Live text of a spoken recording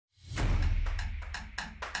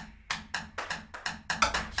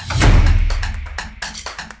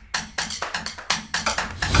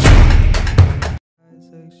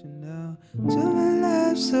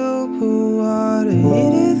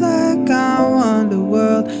hit it like I won the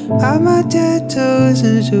world. Hide my tattoos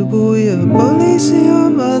in Shibuya, police and your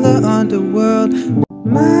mother underworld.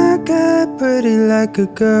 My God, pretty like a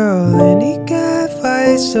girl, and he got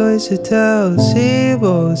 5 stories to tell. See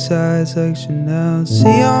both sides like Chanel,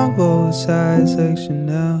 see on both sides like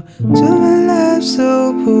Chanel. To my left,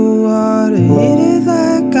 so pool water, hit it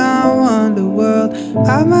like I won the world.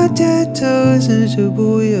 Hide my tattoos in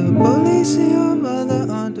Shibuya, police and your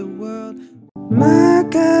mother underworld. My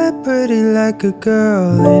God, pretty like a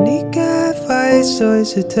girl, and he got 5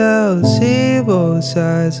 stories to tell. See both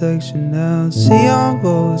sides like Chanel, see on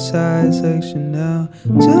both sides like Chanel.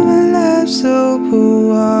 To my left, so pool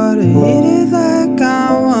water, hit it like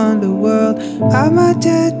I won the world. Hide my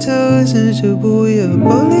tattoos in Shibuya,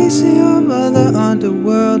 police and your mother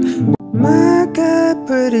underworld. My God,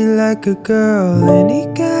 pretty like a girl, and he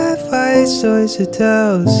got 5 stories to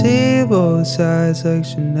tell. See both sides like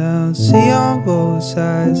Chanel, see on both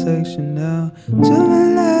sides like Chanel. To my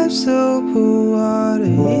left, so pool water,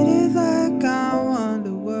 hit it like I won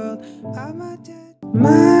the world.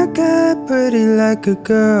 My God, pretty like a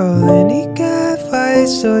girl, and he got 5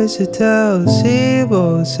 stories to tell. See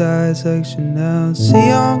both sides like Chanel,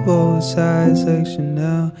 see on both sides like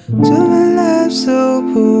Chanel. To my left, so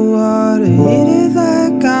pool water, hit it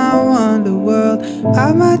like I won the world.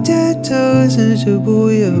 Hide my tattoos in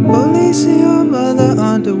Shibuya, police and your mother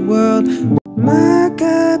underworld. My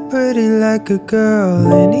God, pretty like a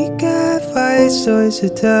girl, and he got 5 stories to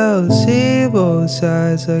tell. See both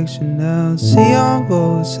sides like Chanel, see on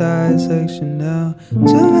both sides like Chanel.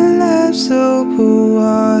 To my left, so pool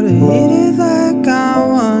water, hit it like I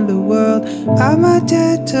won the world. Hide my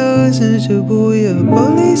tattoos in Shibuya,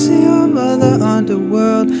 police and your mother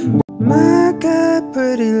underworld. My God,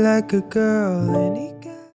 pretty like a girl, and he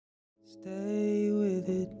got. Stay with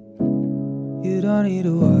it. You don't need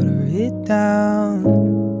to water it down.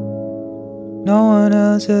 No one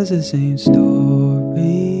else has the same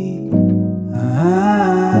story.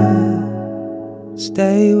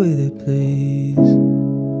 Stay with it, please.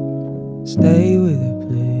 Stay with it,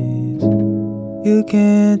 please. You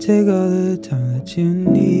can't take all the time that you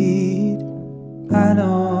need. I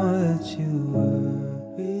know that you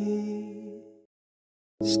worry.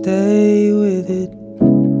 Stay with it.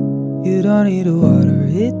 You don't need to water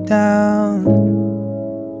it down.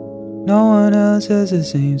 No one else has the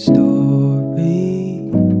same story.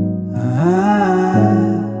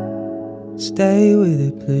 Stay with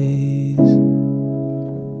it, please.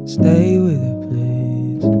 Stay with it,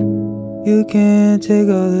 please. You can't take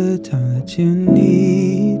all the time that you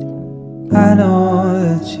need. I know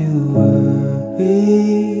that you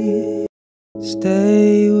worry.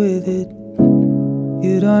 Stay with it.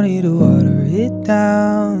 You don't need to water it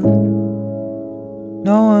down.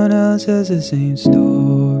 No one else has the same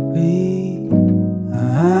story.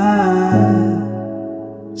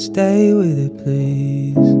 Stay with it,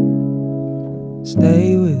 please.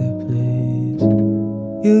 Stay with it, please.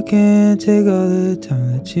 You can't take all the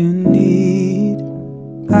time that you need.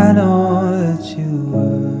 I know that you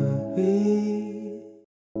worry.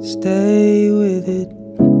 Stay with it.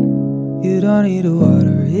 You don't need to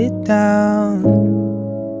water it down.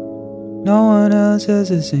 No one else has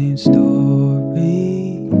the same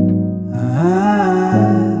story.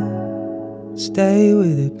 Stay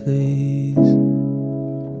with it, please.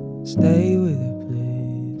 Stay with it,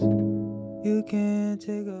 please. You can't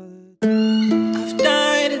take all the. I've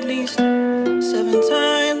died at least 7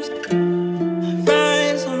 times. I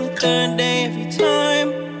rise on the 3rd day every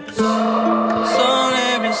time. Soul,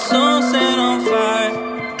 every soul set on fire.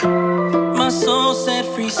 My soul set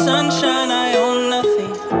free, sunshine. I own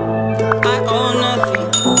nothing. I own nothing.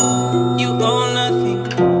 You own nothing.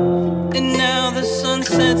 And now the sun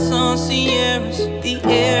sets on Sierras. The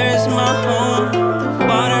air is my home. The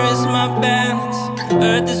water is my balance.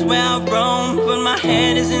 Earth is where I roam, but my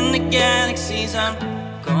head is in the galaxies. I'm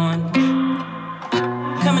going.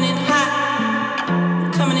 Coming in hot.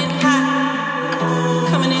 Coming in hot.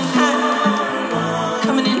 Coming in hot.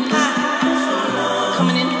 Coming in hot.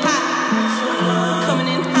 Coming in hot. Coming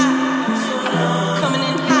in hot. Coming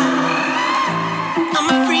in hot. I'm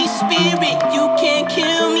a free spirit. You can't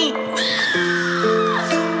kill me.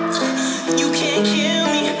 You can't kill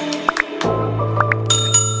me.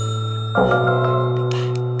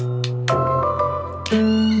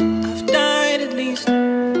 I've died at least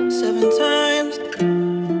 7 times. I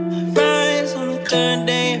rise on the 3rd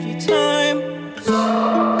day every time.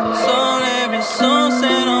 Soul, every soul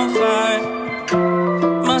set on fire.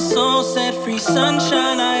 My soul set free,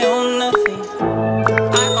 sunshine. I own nothing.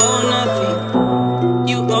 I own nothing.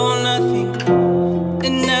 You own nothing.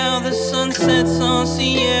 And now the sun sets on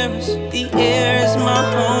Sierras. The air is my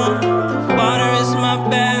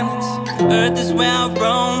Earth is where I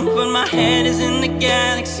roam, but my head is in the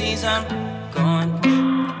galaxies. I'm going,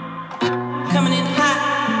 coming in hot,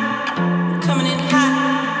 coming in hot,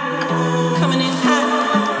 coming in hot,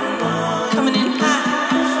 coming in hot,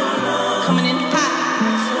 coming in hot,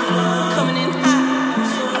 coming in hot,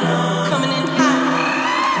 coming in hot.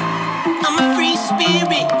 I'm a free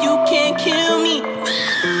spirit, you can't kill me.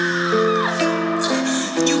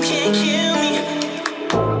 You can't kill me.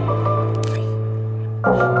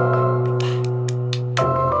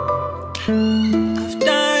 I've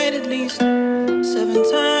died at least 7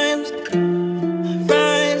 times. I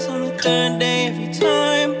rise on the 3rd day every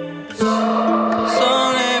time.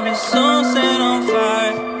 Every soul set on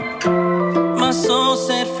fire. My soul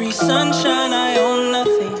set free, sunshine. I own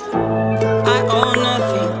nothing. I own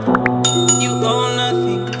nothing. You own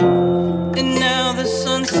nothing. And now the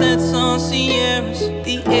sun sets on Sierras.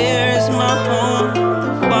 The air is my home.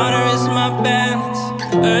 The water is my balance.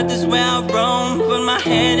 Earth is where I roam, but my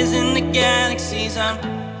head is in the galaxies. I'm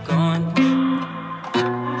going,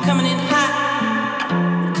 coming in hot,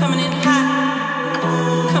 coming in hot,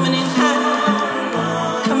 coming in hot,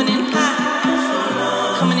 coming in hot,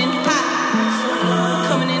 coming in hot,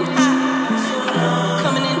 coming in hot,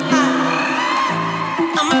 coming in hot.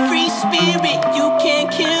 I'm a free spirit, you can't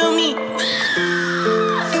kill me.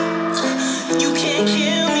 You can't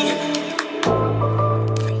kill me.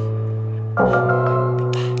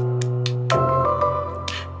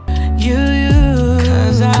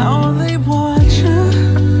 Cause I only want you,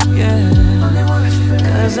 yeah.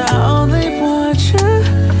 Cause I only want you,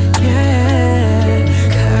 yeah.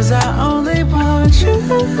 Cause I only want you,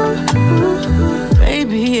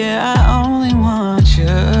 baby, yeah. I only want you,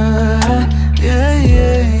 yeah,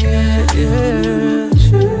 yeah, yeah, yeah.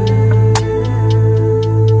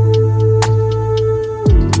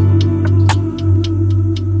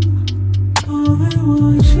 Only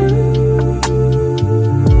want you.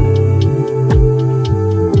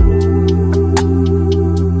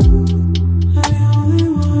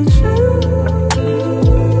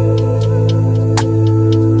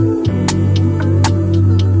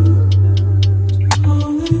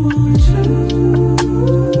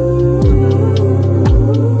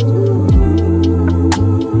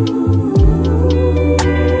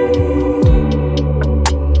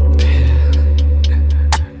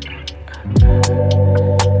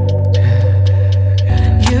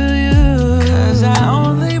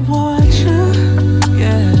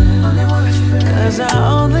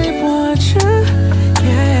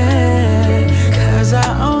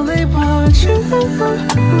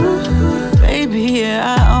 Baby, yeah, I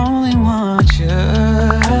only want you,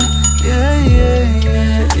 yeah, yeah,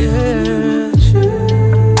 yeah, yeah.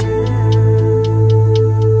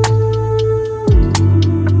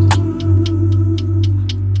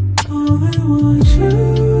 Only want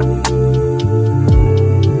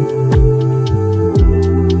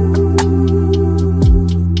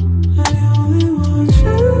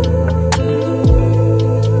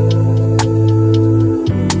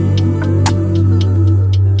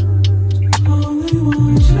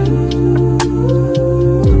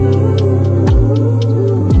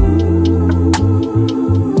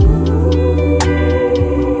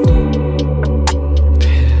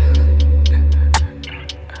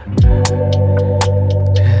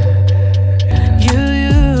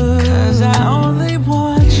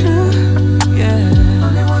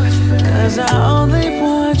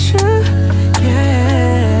you.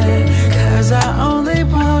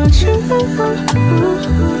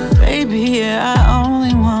 Baby, yeah, I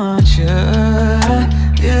only want you,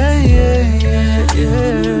 yeah, yeah, yeah,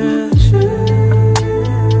 yeah.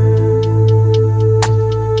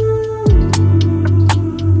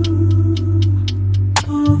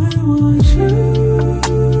 Only want you.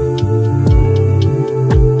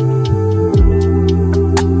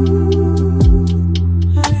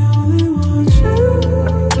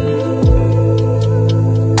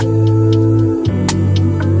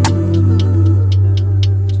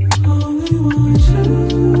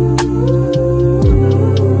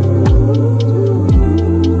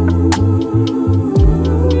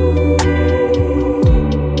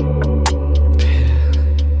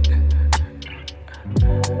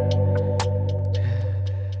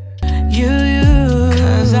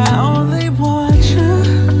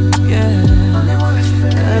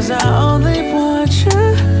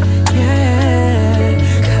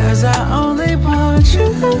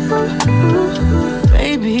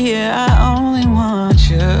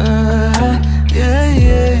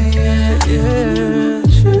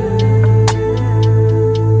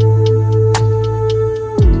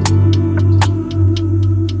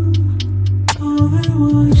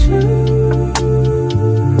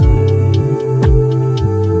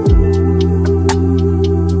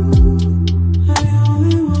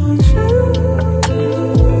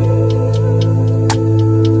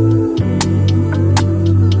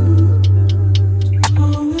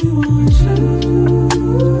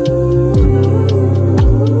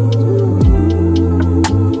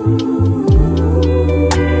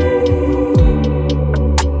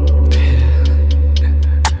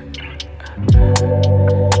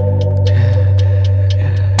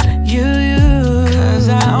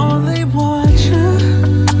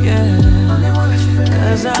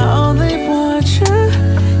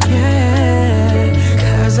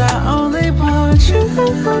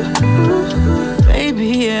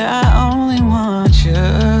 Yeah, I